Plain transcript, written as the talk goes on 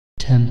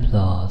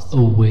Templars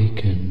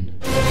awaken.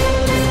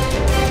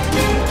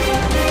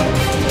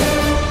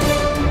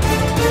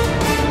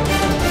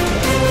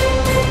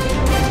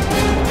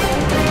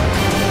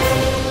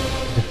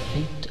 The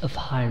fate of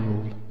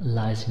Hyrule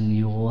lies in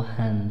your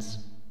hands.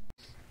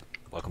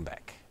 Welcome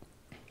back.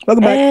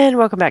 Welcome back. And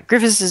welcome back.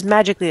 Griffiths is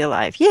magically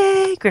alive.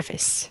 Yay,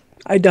 Griffiths.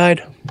 I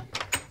died.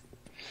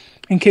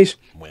 In case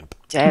Wimp.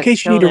 you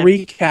need a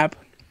recap,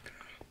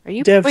 Are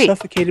you? Dev Wait,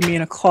 suffocated me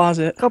in a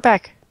closet. go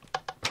back.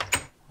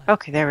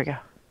 Okay, there we go.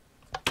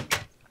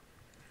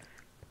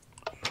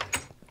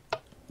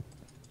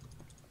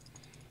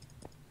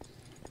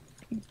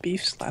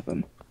 Beef slap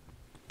him.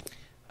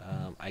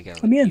 I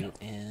gotta Let me let in. you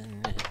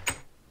in.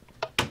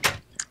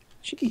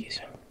 Jeez.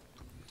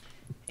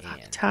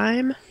 And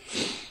Time.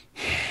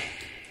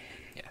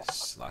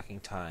 yes, locking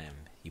time.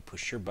 You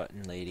push your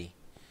button, lady.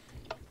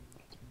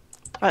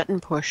 Button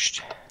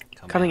pushed.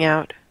 Coming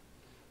out.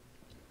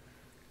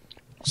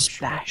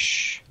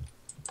 Splash.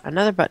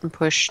 Another button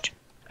pushed.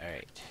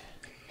 Alright.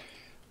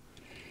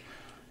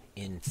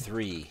 In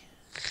 3,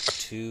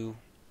 2,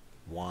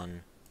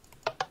 1.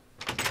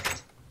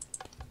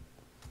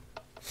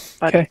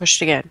 Button Okay.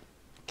 pushed again.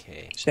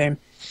 Okay. Same. In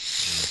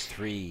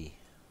 3,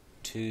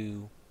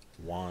 2,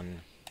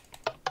 1.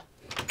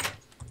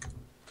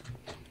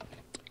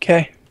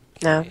 Okay.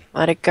 Now, Okay.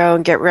 let it go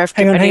and get revved.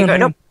 Hang on, and hang you on, go, hang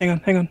nope. on,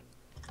 hang on.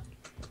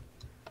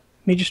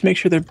 Let me just make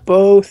sure they're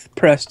both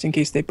pressed in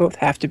case they both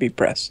have to be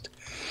pressed.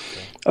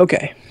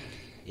 Okay.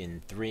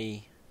 In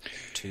 3,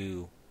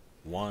 2,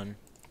 1.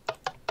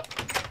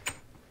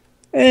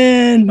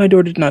 And my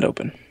door did not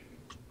open.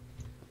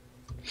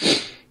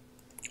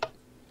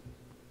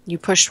 You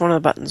pushed one of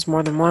the buttons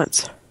more than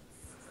once.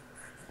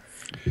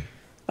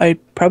 I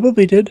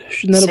probably did.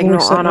 Shouldn't that have only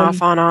Signal set on, one?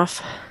 off, on,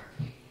 off.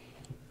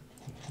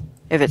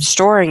 If it's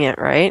storing it,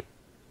 right?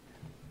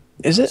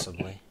 Is it?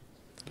 Possibly.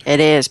 It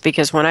is,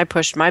 because when I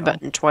pushed my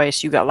button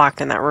twice, you got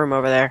locked in that room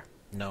over there.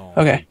 No.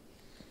 Okay.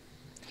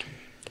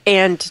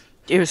 And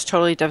it was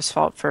totally Dev's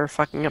fault for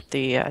fucking up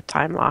the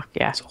time lock,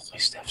 yeah. It's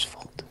always Steph's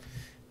fault.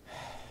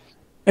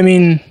 I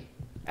mean,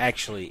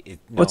 Actually, no,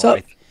 What's up?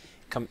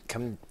 Come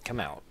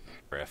out,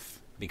 Griff.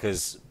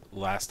 Because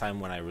last time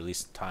when I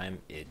released time,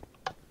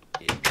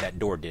 that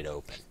door did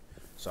open.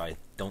 So I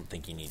don't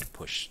think you need to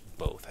push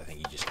both. I think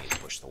you just need to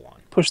push the one.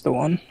 push the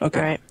one. Okay.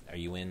 All right. Are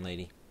you in,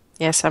 lady?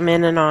 Yes, I'm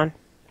in and on.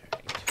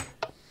 Alright.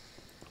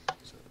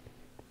 So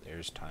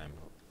there's time.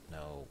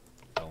 No,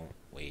 don't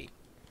wait.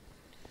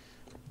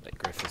 Let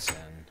Griffiths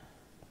in.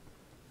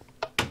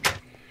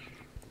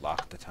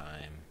 Lock the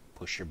time.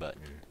 Push your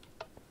button.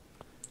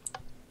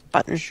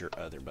 Button. Push your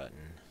other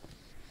button.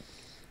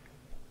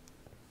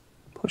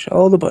 Push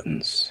all the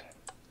buttons.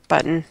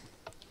 Button.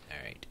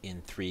 Alright.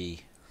 In 3,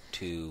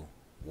 2,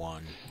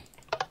 1.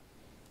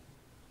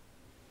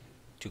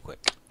 Too quick.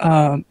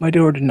 My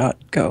door did not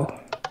go.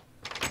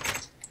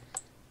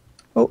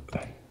 Oh.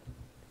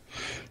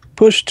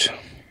 Pushed.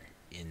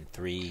 In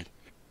 3,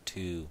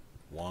 2,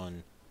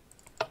 1.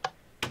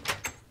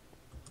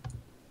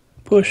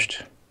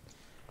 Pushed.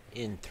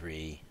 In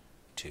 3,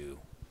 2,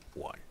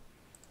 1.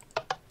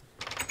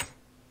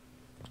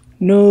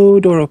 No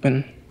door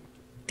open.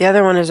 The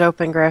other one is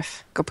open,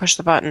 Griff. Go push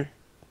the button.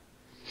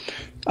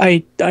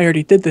 I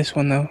already did this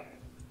one though.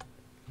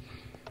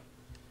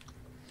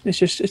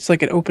 It's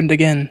like it opened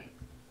again.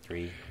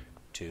 3,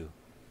 2,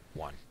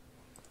 1.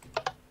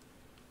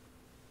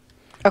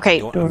 Okay,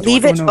 Don't-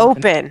 leave it don't open.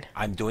 open.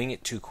 I'm doing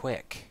it too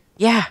quick.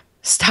 Yeah,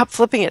 stop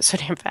flipping it so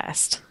damn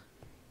fast.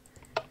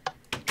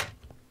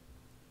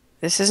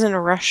 This isn't a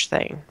rush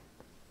thing.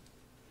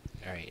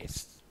 Alright,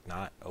 it's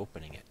not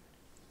opening it.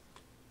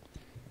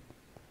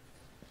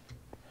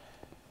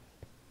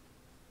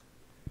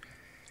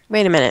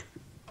 Wait a minute.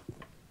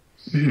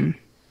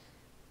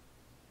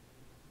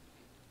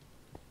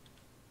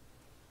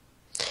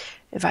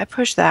 If I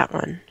push that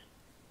one,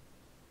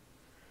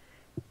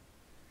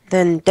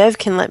 then Dev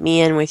can let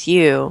me in with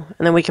you,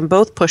 and then we can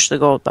both push the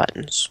gold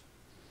buttons.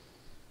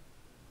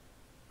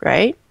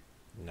 Right?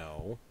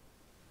 No.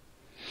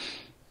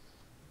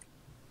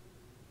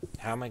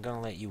 How am I going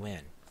to let you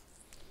in?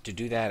 To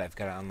do that, I've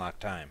got to unlock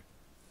time.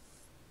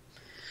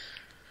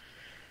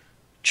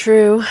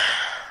 True.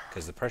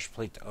 Because the pressure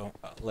plate to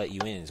let you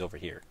in is over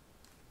here.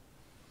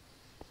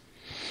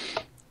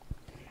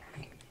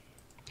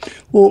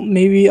 Well,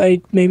 maybe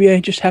I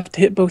just have to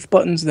hit both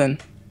buttons then.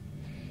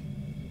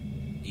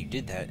 You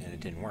did that and it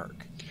didn't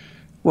work.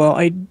 Well,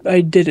 I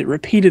did it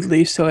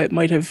repeatedly, so it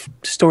might have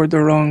stored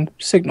the wrong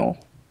signal.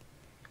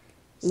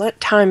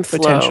 Let time flow.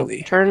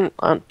 Potentially. Turn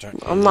on, It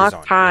is unlock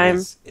on. time.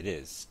 It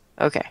is.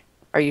 Okay.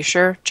 Are you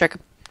sure? Check a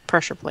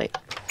pressure plate.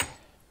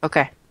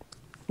 Okay.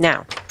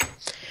 Now,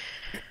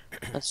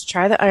 let's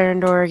try the iron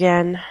door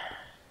again.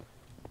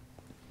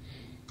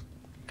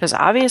 Because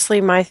obviously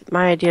my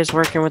idea is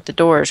working with the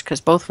doors because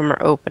both of them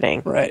are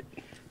opening. Right.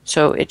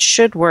 So it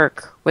should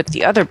work with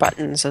the other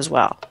buttons as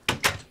well.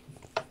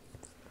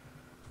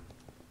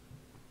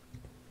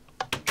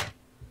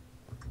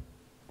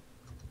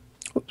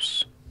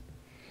 Oops.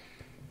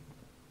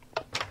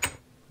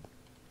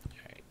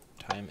 Alright,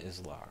 time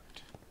is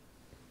locked.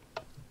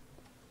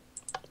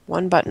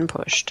 One button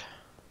pushed.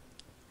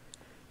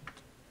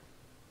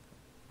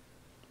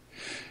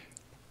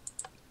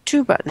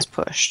 Two buttons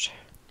pushed.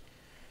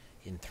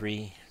 In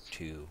 3,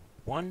 2,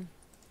 1.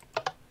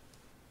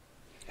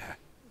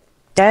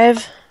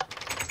 Dev,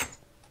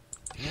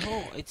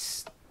 No,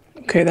 it's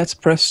Okay, that's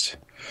pressed.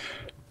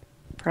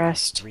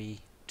 pressed. 3,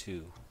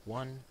 2,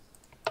 1.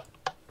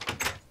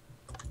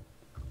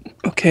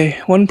 Okay,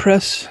 one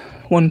press,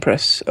 one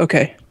press.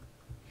 Okay.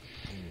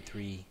 In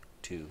 3,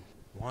 2,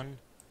 1.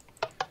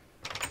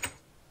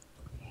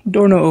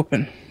 Door no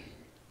open.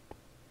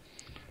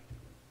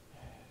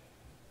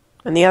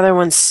 And the other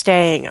one's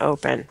staying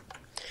open.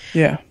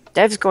 Yeah.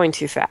 Dev's going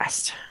too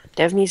fast.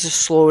 Dev needs to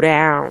slow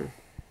down.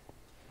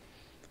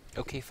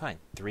 Okay, fine.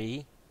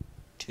 3,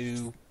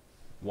 2,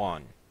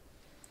 1.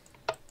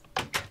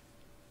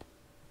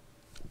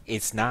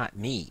 It's not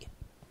me.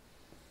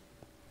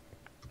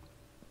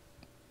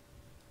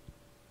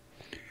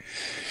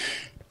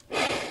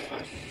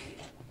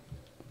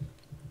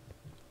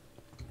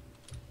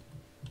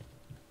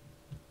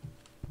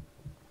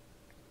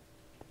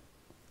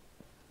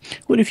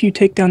 What if you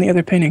take down the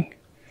other painting?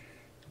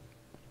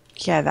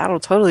 Yeah, that'll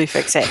totally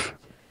fix it.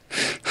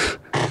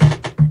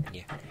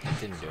 Yeah, it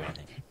didn't do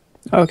anything.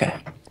 Okay.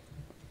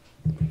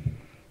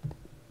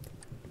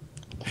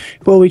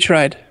 Well, we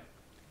tried.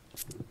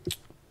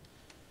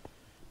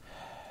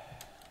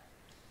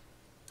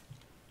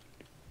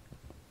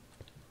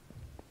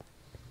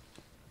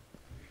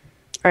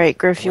 Alright,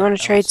 Griff, you What want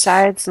to trade else?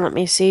 sides and let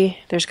me see?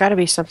 There's got to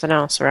be something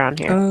else around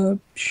here.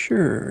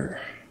 Sure.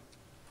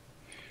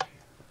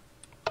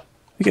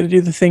 We gotta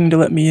do the thing to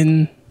let me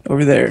in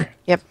over there.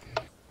 Yep.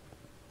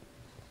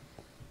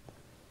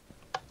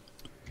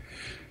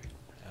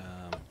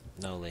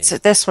 No, lady. Is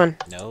it this one?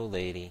 No,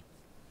 lady.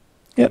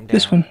 Yep, Come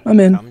this down. one. I'm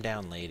in. Come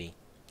down, lady.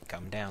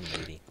 Come down,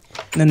 lady.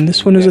 And then this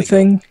You one is a gotta go-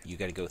 thing. You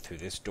gotta go through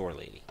this door,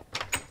 lady.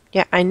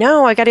 Yeah, I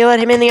know. I got to let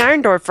him in the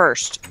iron door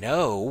first.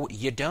 No,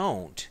 you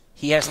don't.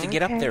 He has to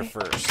get up there Okay.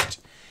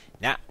 first.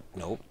 Now,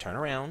 nope, turn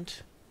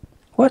around.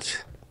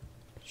 What?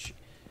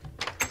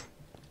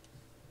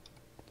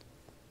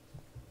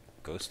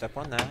 Go step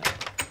on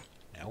that.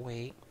 Now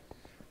wait.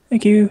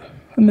 Thank you.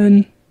 I'm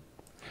in.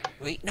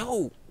 Wait,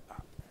 no!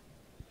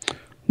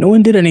 No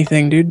one did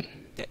anything, dude.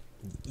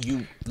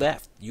 You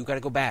left. You gotta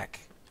go back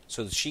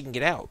so that she can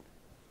get out.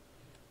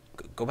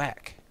 Go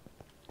back.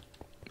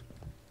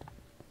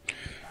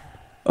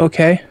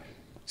 Okay.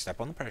 Step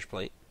on the pressure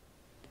plate.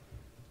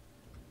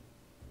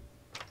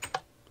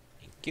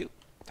 Thank you.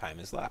 Time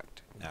is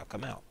locked. Now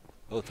come out.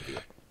 Both of you.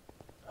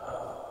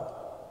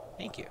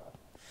 Thank you.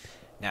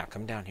 Now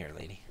come down here,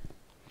 lady.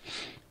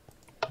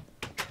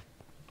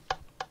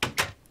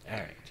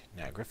 Alright.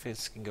 Now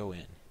Griffiths can go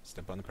in.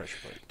 Step on the pressure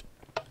plate.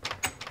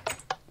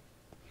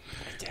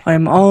 Right there.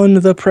 I'm on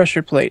the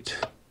pressure plate.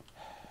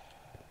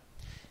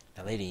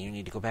 Now, lady, you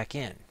need to go back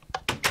in.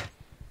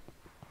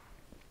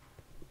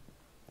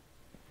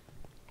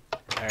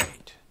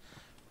 Alright.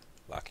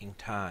 Locking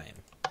time.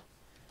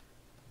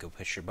 Go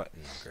push your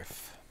button,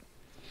 Griff.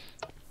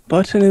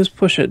 Button is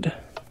pushed.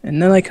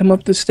 And then I come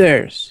up the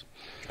stairs.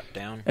 Drop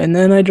down. And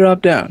then I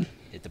drop down.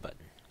 Hit the button.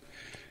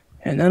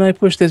 And then I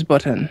push this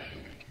button.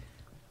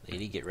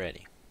 Lady, get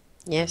ready.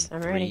 Yes,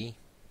 I'm ready.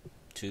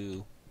 3,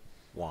 2,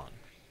 1.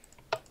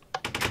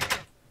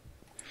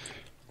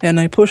 And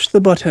I push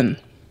the button.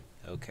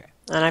 Okay.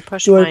 And I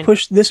pushed Do mine. I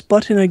push this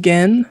button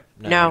again?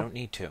 No, No. you don't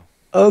need to.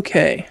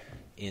 Okay.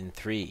 In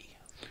 3,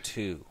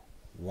 2,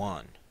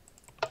 1.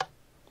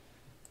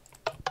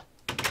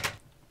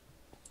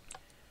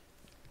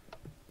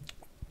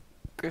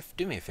 Griff,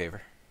 do me a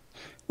favor.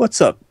 What's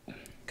up?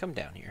 Come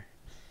down here.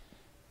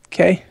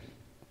 Okay.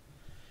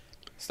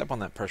 Step on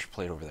that pressure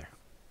plate over there.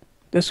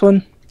 This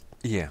one?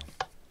 Yeah.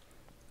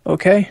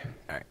 Okay.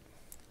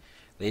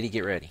 Lady,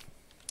 get ready.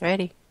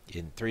 Ready.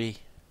 In 3,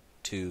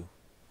 2,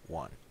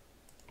 1.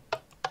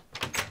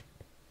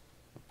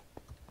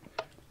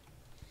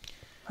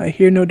 I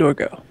hear no door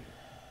go.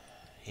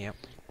 Yep.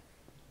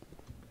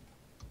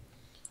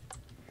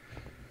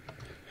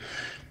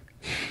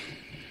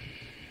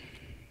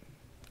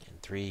 In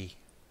 3,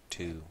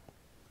 2,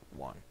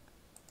 1.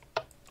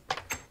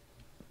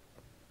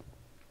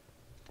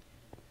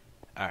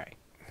 Alright.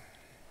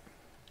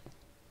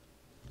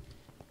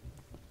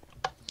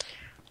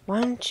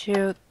 1,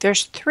 2.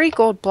 There's 3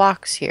 gold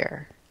blocks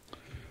here.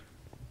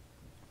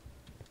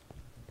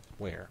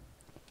 Where?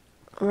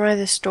 By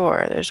this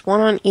door. There's one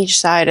on each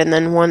side and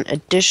then one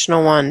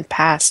additional one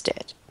past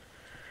it.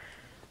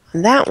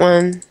 On that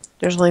one,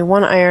 there's only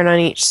 1 iron on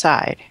each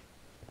side.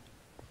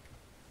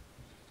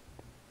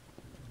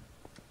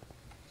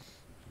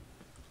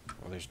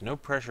 Well, there's no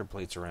pressure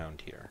plates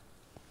around here.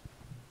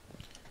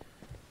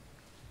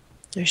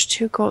 There's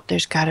 2 gold.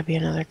 There's got to be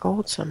another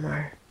gold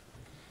somewhere.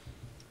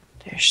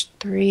 There's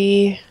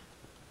 3.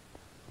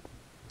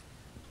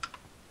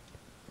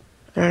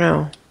 I don't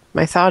know.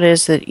 My thought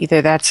is that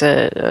either that's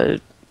a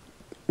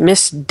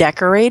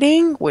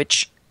misdecorating,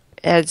 which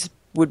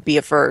would be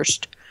a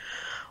first,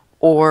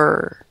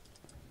 or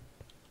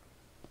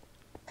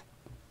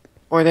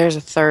there's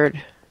a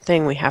third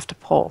thing we have to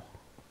pull.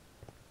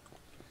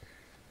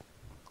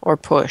 or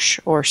push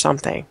or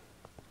something.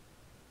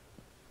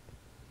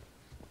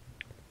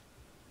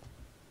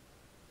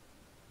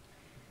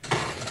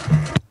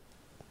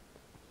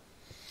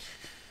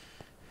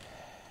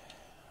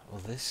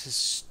 Well, this is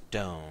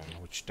stone,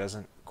 which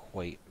doesn't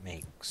quite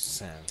make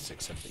sense,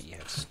 except that you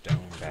have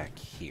stone back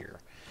here.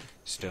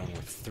 Stone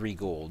with 3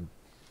 gold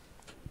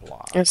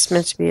blocks. It's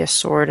meant to be a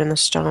sword in the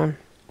stone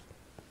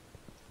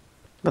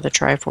with a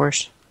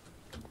Triforce.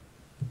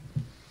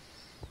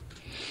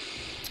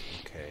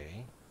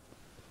 Okay.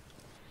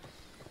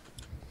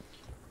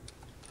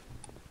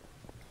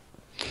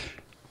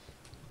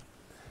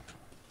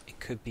 It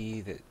could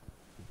be that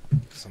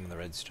some of the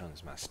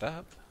redstone's messed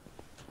up.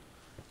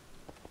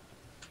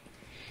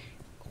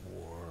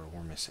 Or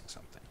we're missing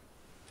something.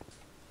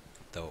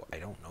 Though I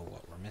don't know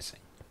what we're missing.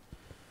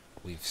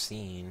 We've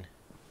seen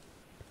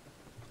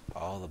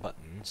all the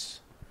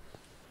buttons,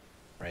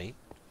 right?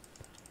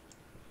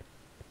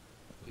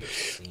 We've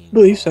seen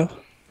Believe so.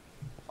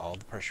 all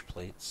the pressure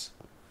plates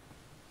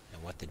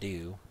and what to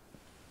do.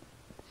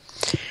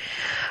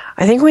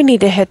 I think we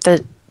need to hit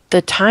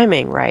the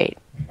timing right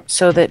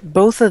so that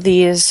both of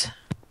these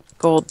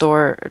gold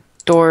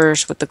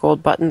doors with the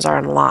gold buttons are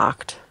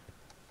unlocked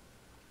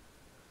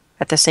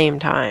at the same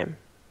time.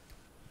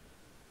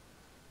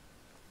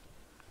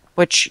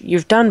 Which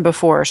you've done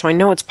before, so I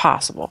know it's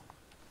possible.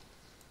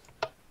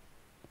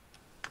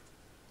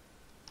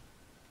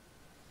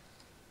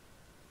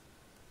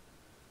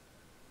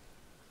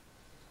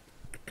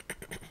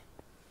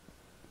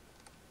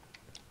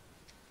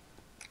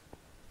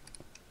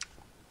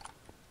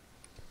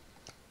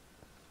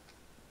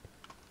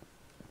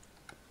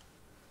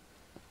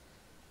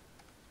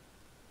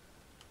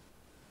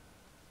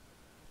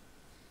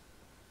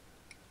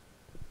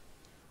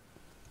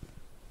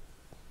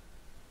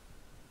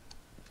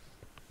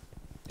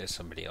 Does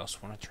somebody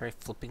else want to try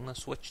flipping the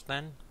switch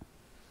then?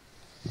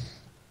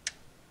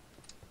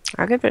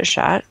 I'll give it a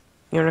shot.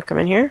 You want to come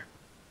in here?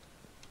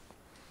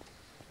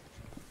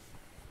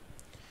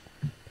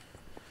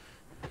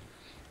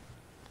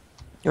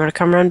 You want to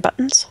come run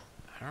buttons?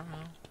 I don't know.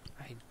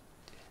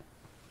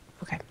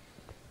 Okay.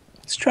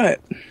 Let's try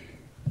it.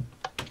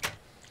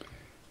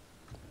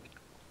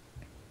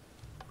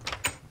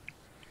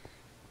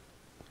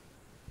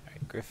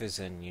 Alright, Griff is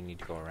in. You need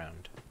to go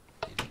around.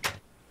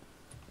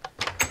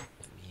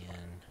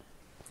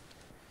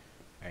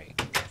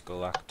 Alright, go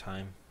lock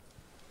time.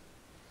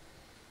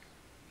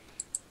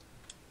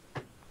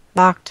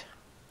 Locked.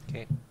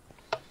 Okay.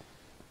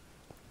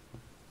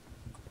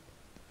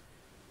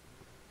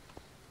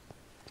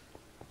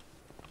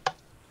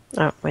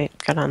 Oh, wait.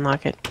 Gotta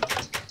unlock it.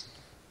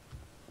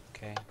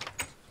 Okay.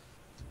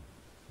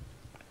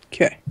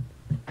 Okay.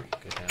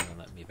 Go down and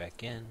let me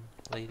back in,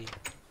 lady.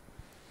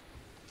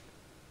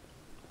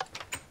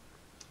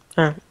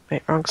 Oh,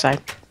 wait. Wrong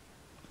side.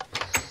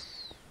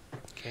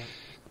 Okay.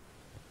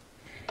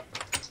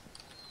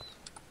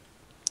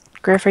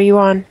 Griff, are you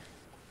on?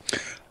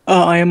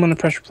 I am on the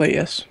pressure plate,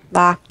 yes.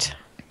 Locked.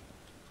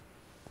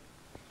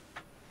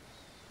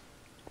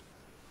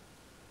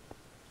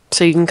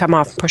 So you can come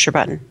off and push your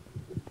button.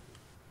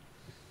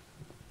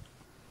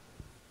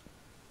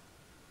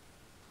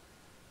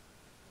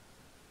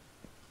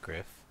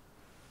 Griff?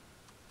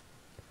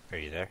 Are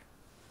you there?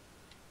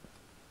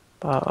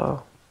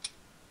 Uh-oh.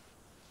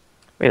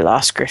 We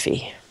lost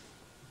Griffy.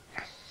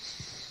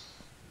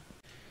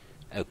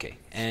 Okay,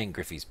 and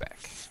Griffy's back.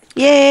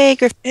 Yay,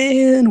 Griff.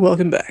 And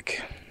welcome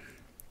back.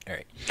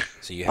 Alright,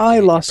 so you have to I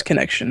hit lost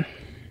connection.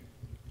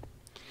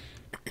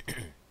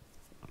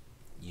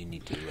 You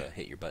need to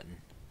hit your button.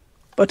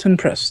 Button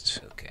pressed.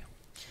 Okay.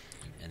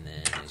 And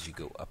then as you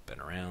go up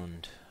and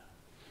around,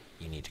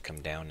 you need to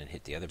come down and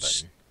hit the other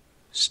button.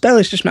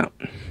 Stylish dismount.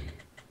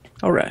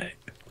 Alright.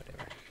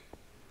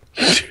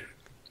 Whatever.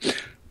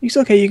 It's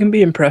okay, you can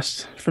be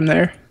impressed from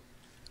there.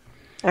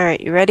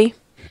 Alright, you ready?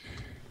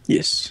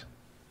 Yes.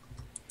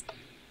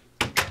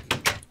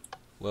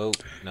 Whoa,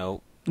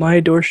 no. My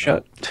door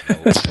shut.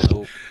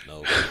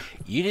 No.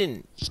 You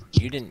didn't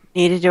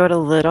Need to do it a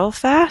little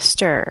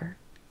faster.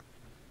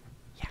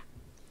 Yeah.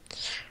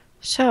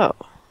 So.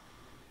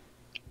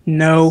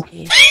 No.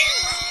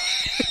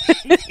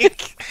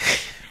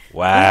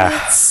 Wow.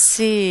 Let's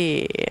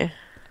see.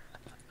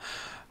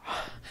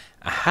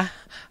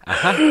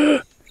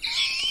 And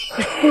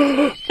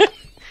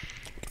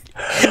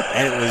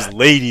it was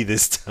lady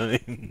this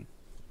time.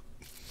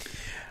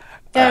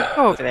 Yeah,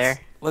 go over there.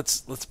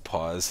 Let's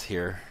pause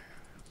here.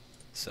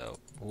 So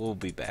we'll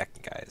be back,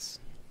 guys.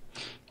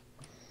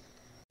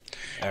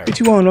 All Hey, right.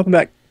 2-1, and welcome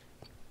back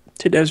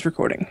to Dev's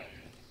recording.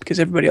 Because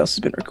everybody else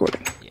has been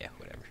recording. Yeah,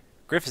 whatever.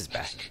 Griff is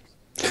back.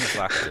 He's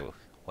locked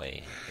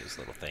away in his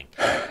little thing.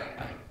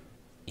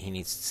 He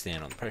needs to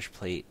stand on the pressure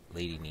plate.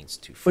 Lady needs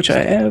to. Which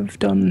I have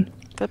done.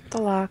 Flip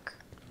the lock.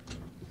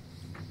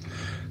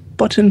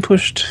 Button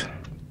pushed.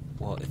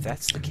 Well, if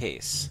that's the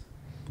case,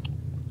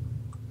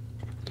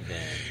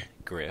 then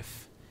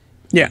Griff,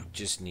 Yeah. you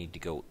just need to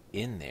go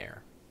in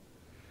there.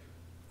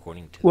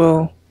 According to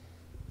Well,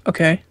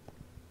 okay.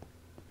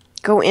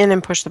 Go in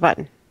and push the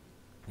button.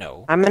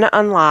 no. I'm going to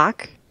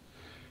unlock.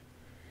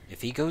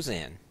 If he goes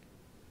in,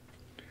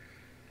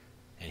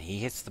 and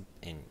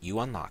and you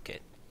unlock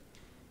it,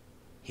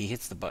 he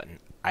hits the button,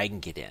 I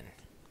can get in.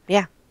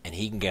 Yeah. And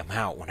he can come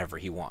out whenever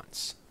he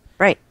wants.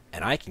 Right.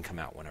 And I can come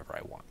out whenever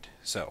I want.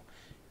 So,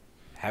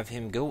 have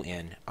him go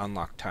in,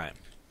 unlock time.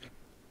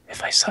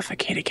 If I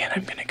suffocate again,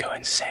 I'm gonna go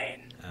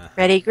insane.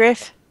 Ready,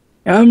 Griff?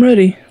 Yeah, I'm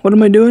ready. What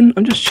am I doing?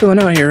 I'm just chilling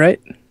out here, right?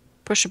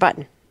 Push a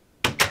button.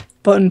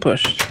 Button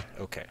pushed.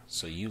 Okay,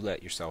 so you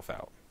let yourself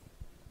out.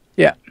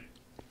 Yeah.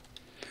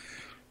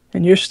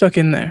 And you're stuck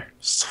in there.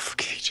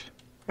 Suffocate.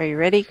 Are you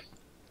ready?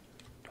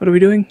 What are we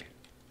doing?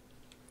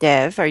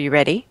 Dev, are you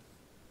ready?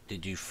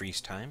 Did you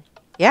freeze time?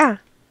 Yeah.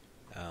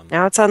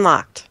 Now it's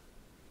unlocked.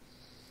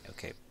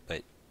 Okay,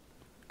 but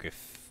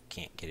Griff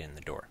can't get in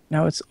the door.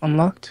 Now it's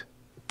unlocked.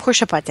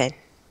 Push a button.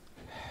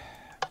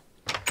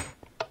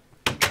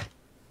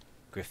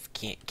 Griff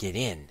can't get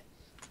in.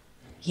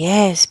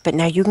 Yes, but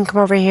now you can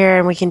come over here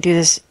and we can do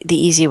this the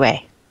easy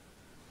way.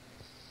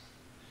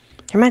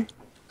 Come on.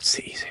 It's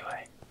the easy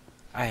way.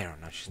 I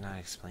don't know, she's not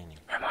explaining.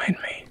 Remind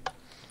me.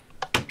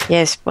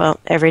 Yes, well,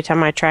 every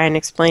time I try and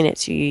explain it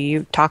to you,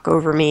 you talk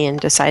over me and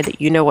decide that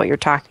you know what you're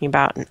talking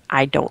about and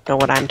I don't know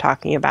what I'm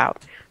talking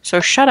about. So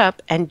shut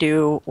up and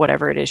do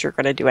whatever it is you're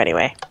going to do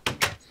anyway.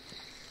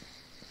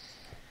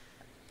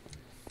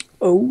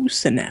 Oh,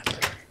 snap.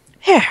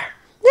 Here.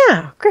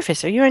 Now,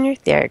 Griffiths, are you on your...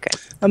 There, good.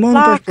 I'm on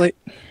Lock. the plate.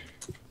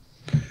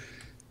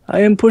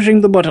 I am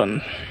pushing the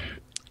button.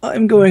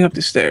 I'm going up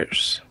the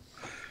stairs.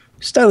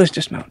 Stylish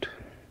dismount.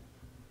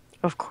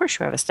 Of course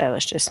you have a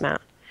stylish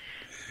dismount.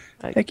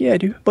 Heck yeah, I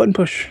do. Button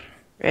push.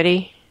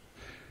 Ready?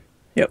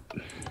 Yep.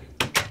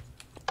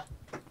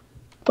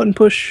 Button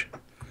push.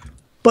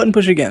 Button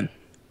push again.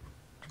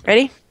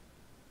 Ready?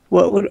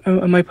 What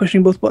am I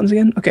pushing both buttons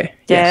again? Okay.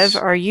 Dev, Yes.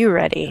 are you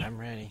ready? I'm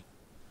ready.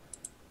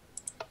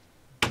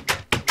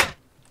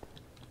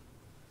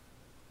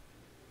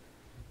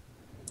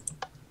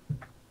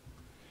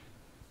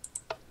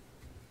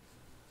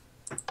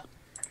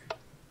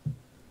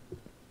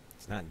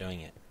 It's not doing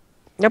it.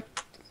 Nope.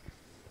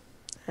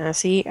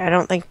 See, I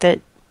don't think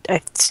that... I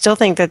still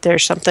think that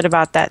there's something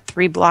about that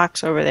 3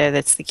 blocks over there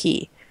that's the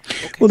key.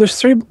 Well, there's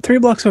three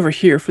blocks over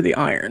here for the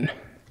iron.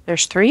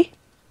 There's 3?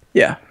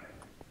 Yeah.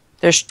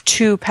 There's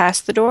 2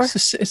 past the door?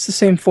 It's the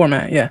same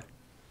format, yeah.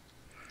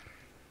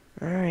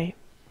 All right.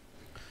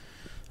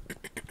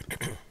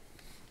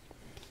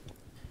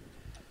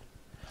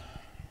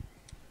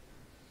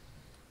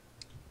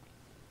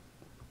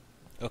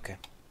 Okay.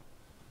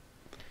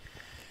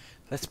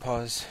 Let's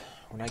pause.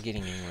 We're not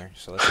getting anywhere,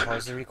 so let's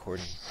pause the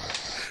recording.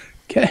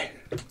 Okay.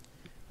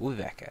 We'll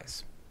be back,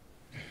 guys.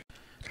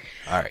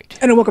 Alright.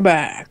 And welcome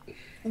back.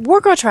 We're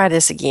going to try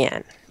this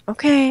again.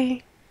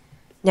 Okay.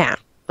 Now,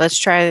 let's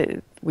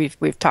try...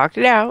 We've talked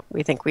it out.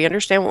 We think we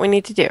understand what we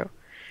need to do.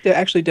 Yeah,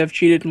 actually, Dev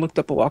cheated and looked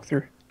up a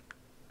walkthrough.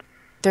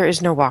 There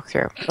is no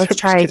walkthrough. Let's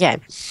try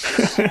again.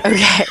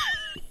 Okay.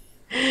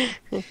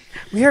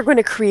 We are going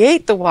to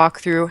create the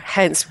walkthrough,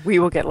 hence we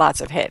will get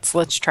lots of hits.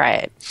 Let's try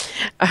it.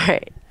 All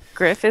right.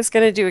 Griff is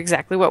going to do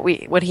exactly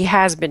what he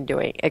has been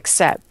doing,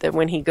 except that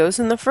when he goes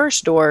in the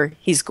first door,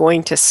 he's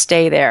going to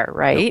stay there,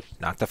 right? Nope,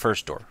 not the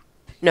first door.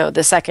 No,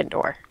 the second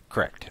door.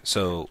 Correct.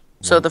 So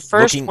the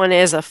first one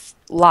is a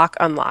lock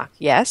unlock,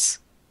 yes?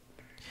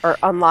 Or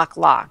unlock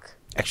lock.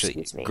 Actually,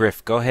 Excuse me.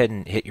 Griff, go ahead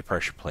and hit your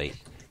pressure plate.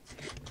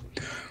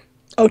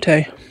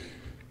 Okay.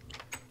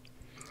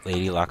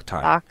 Lady lock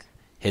time. Lock.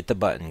 Hit the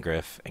button,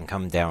 Griff, and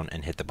come down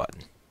and hit the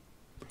button.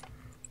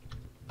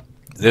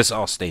 This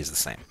all stays the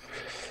same.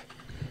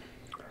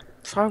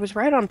 So I was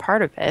right on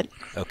part of it.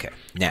 Okay.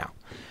 Now.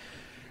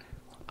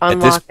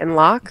 Unlock and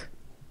lock.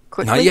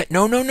 Quickly. Not yet.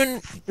 No.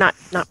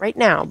 Not right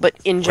now, but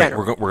in Right,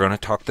 general. we're going to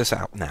talk this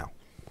out now.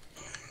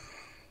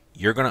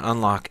 You're going to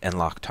unlock and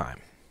lock time.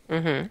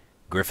 Mm-hmm.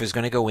 Griff is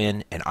going to go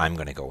in, and I'm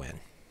going to go in.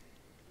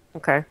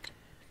 Okay.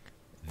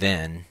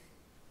 Then,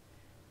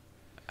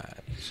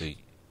 so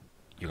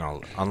you're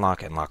going to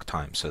unlock and lock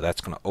time. So that's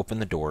going to open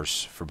the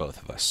doors for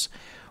both of us.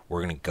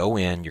 We're going to go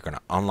in, you're going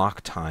to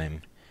unlock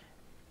time,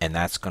 and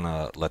that's going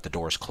to let the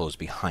doors close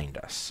behind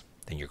us.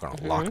 Then you're going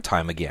to lock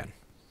time again.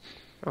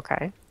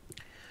 Okay.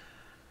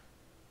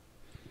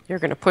 You're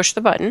going to push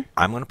the button.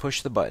 I'm going to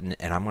push the button,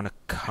 and I'm going to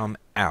come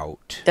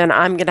out. Then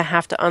I'm going to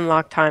have to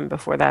unlock time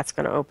before that's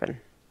going to open.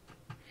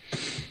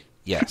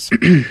 Yes.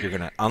 You're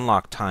going to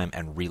unlock time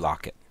and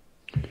relock it.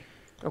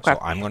 Okay. So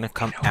I'm going to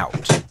come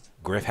out.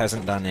 Griff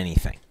hasn't done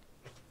anything.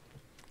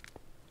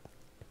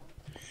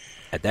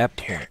 At that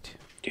point...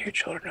 Dear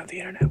children of the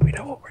internet, we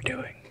know what we're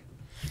doing.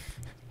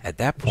 At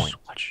that point,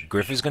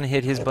 Griff is going to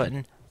hit his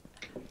button.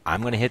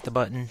 I'm going to hit the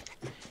button.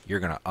 You're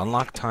going to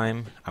unlock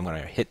time. I'm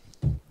going to hit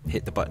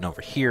the button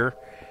over here.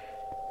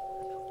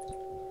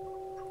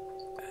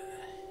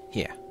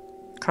 Yeah.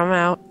 Come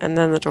out, and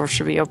then the door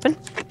should be open.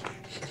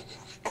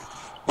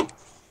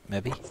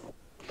 Maybe.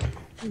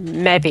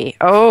 Maybe.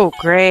 Oh,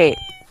 great.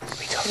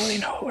 We totally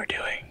know what we're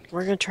doing.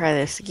 We're going to try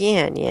this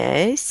again,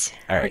 yes?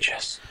 All right.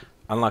 Gorgeous.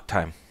 Unlock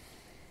time.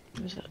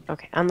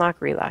 Okay, unlock,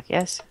 relock,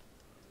 yes?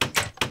 All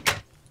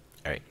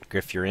right.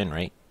 Griff, you're in,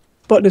 right?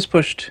 Button is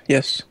pushed.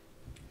 Yes.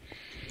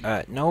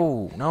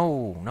 No,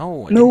 no,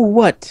 no. No,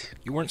 what?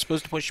 You weren't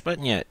supposed to push the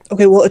button yet.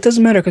 Okay, well, it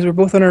doesn't matter because we're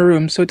both in our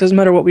room, so it doesn't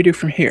matter what we do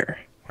from here.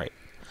 Right.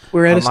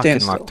 We're at a Unlocked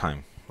and standstill. lock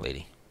time,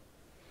 lady.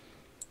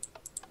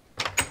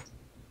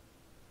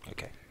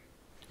 Okay.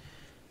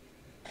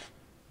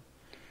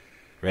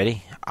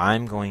 Ready?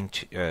 I'm going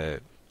to...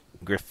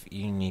 Griff,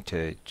 you need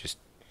to just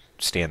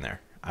stand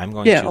there. I'm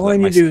going to all I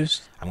need to do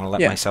is... I'm going to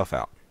let yeah. myself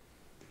out.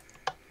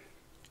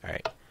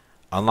 Alright.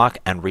 Unlock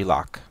and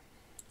relock.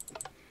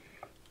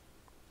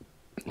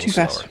 Too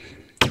fast.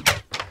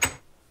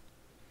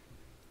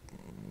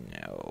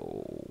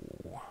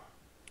 No.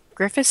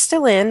 Griff is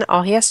still in.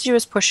 All he has to do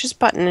is push his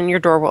button and your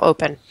door will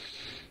open.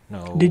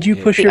 No. Did you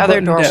push The your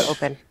other button door down? will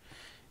open.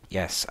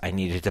 Yes, I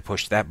needed to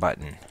push that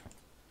button.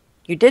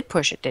 You did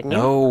push it, didn't you?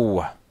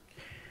 No.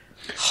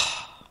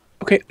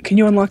 Okay, can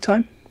you unlock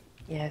time?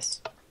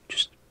 Yes.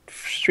 Just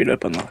straight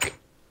up unlock.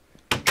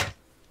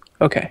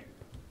 Okay.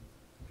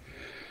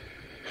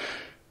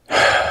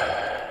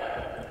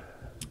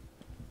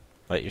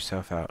 Let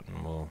yourself out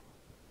and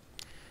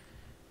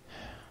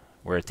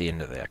we're at the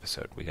end of the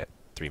episode. We got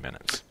 3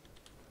 minutes.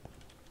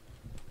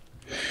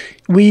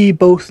 We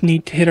both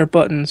need to hit our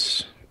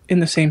buttons in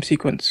the same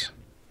sequence.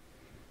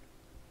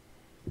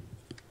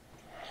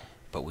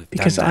 But we've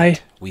Because done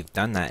that. We've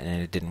done that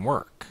and it didn't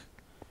work.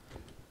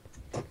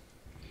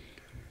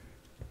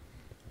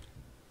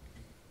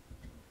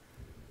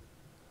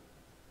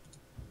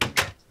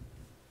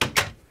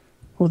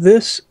 Well,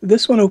 this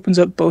one opens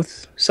up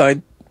both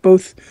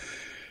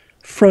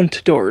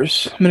front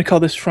doors. I'm going to call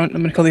this front,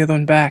 I'm going to call the other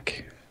one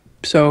back.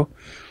 So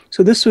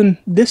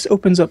this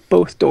opens up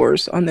both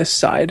doors on this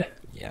side.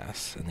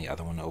 Yes, and the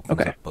other one opens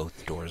up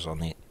both doors on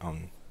the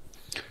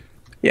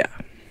Yeah.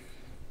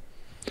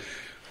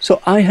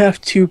 So I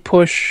have to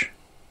push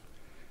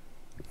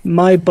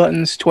my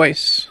buttons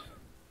twice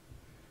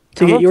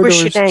to get your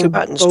doors to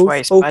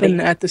both open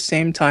at the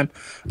same time.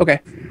 Okay.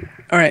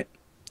 All right.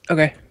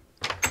 Okay.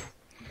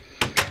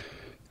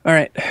 All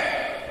right.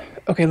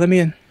 Okay, let me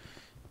in.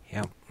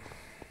 Yep.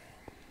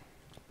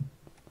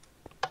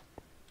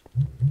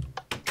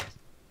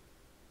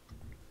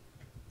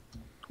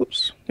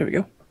 Whoops. There we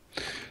go.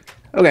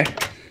 Okay.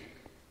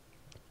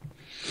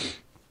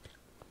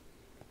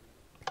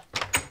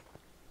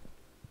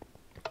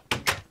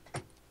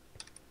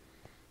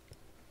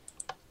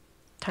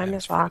 Time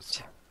is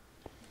locked.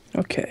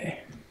 Okay.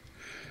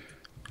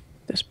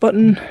 This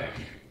button.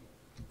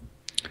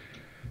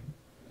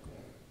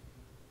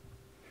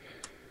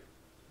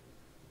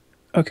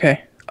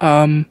 Okay.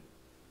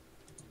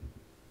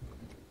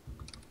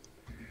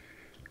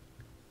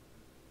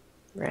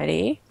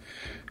 Ready?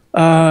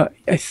 I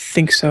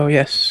think so,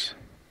 yes.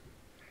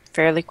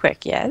 Fairly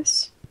quick,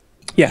 yes?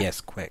 Yeah.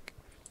 Yes, quick.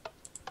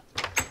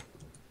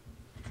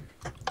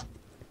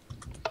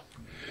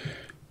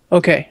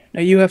 Okay,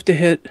 now you have to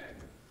hit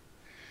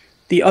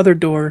the other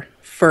door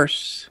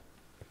first.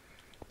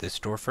 This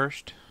door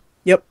first?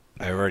 Yep.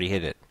 I already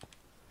hit it.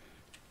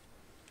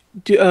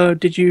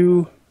 Did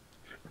you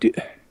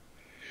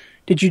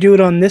do it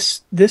on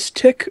this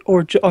tick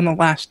or on the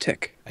last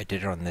tick? I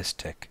did it on this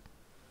tick.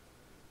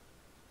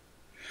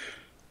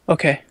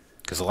 Okay.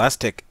 Because the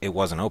last tick, it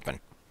wasn't open.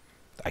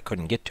 I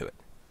couldn't get to it.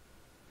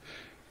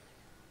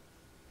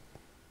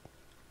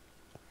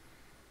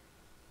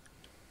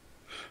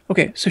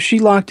 Okay, so she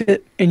locked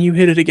it and you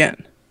hit it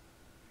again.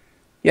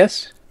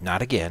 Yes?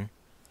 Not again.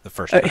 The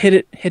first time.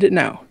 Hit it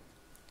now.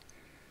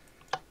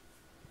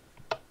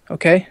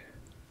 Okay.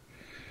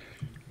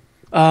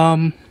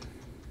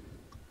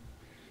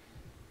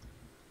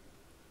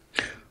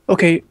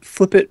 Okay,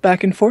 flip it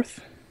back and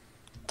forth,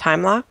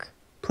 Time lock?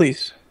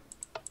 please.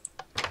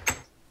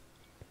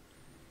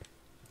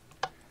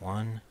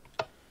 1,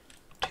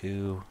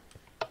 2,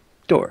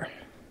 Door.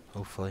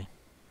 hopefully.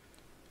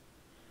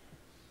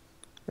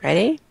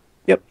 Ready?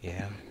 Yep.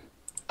 Yeah.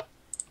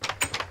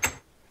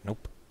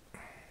 Nope.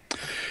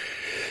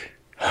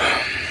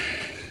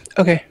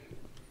 Okay.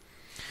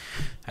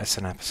 That's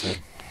an episode.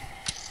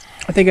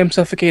 I think I'm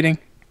suffocating.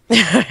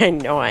 I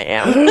know I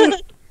am.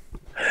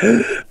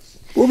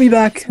 We'll be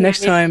back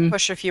next I need to time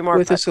push a few more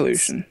with a buttons.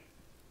 solution.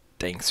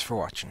 Thanks for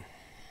watching.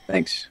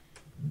 Thanks.